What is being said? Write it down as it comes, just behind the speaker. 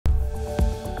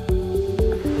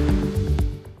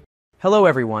Hello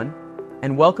everyone,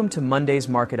 and welcome to Monday's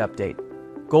market update.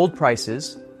 Gold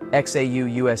prices,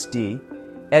 XAU/USD,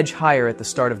 edge higher at the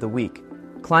start of the week,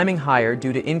 climbing higher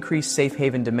due to increased safe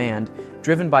haven demand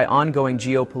driven by ongoing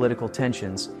geopolitical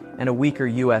tensions and a weaker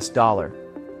US dollar.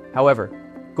 However,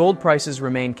 gold prices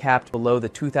remain capped below the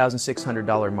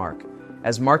 $2,600 mark,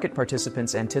 as market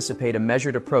participants anticipate a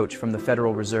measured approach from the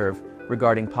Federal Reserve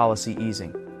regarding policy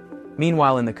easing.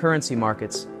 Meanwhile, in the currency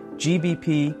markets,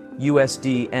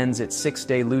 GBP/USD ends its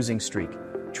six-day losing streak,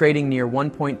 trading near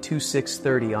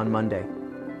 1.2630 on Monday.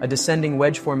 A descending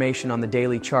wedge formation on the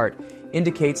daily chart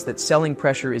indicates that selling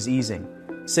pressure is easing,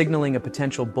 signaling a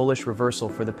potential bullish reversal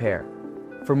for the pair.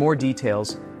 For more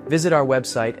details, visit our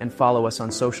website and follow us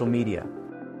on social media.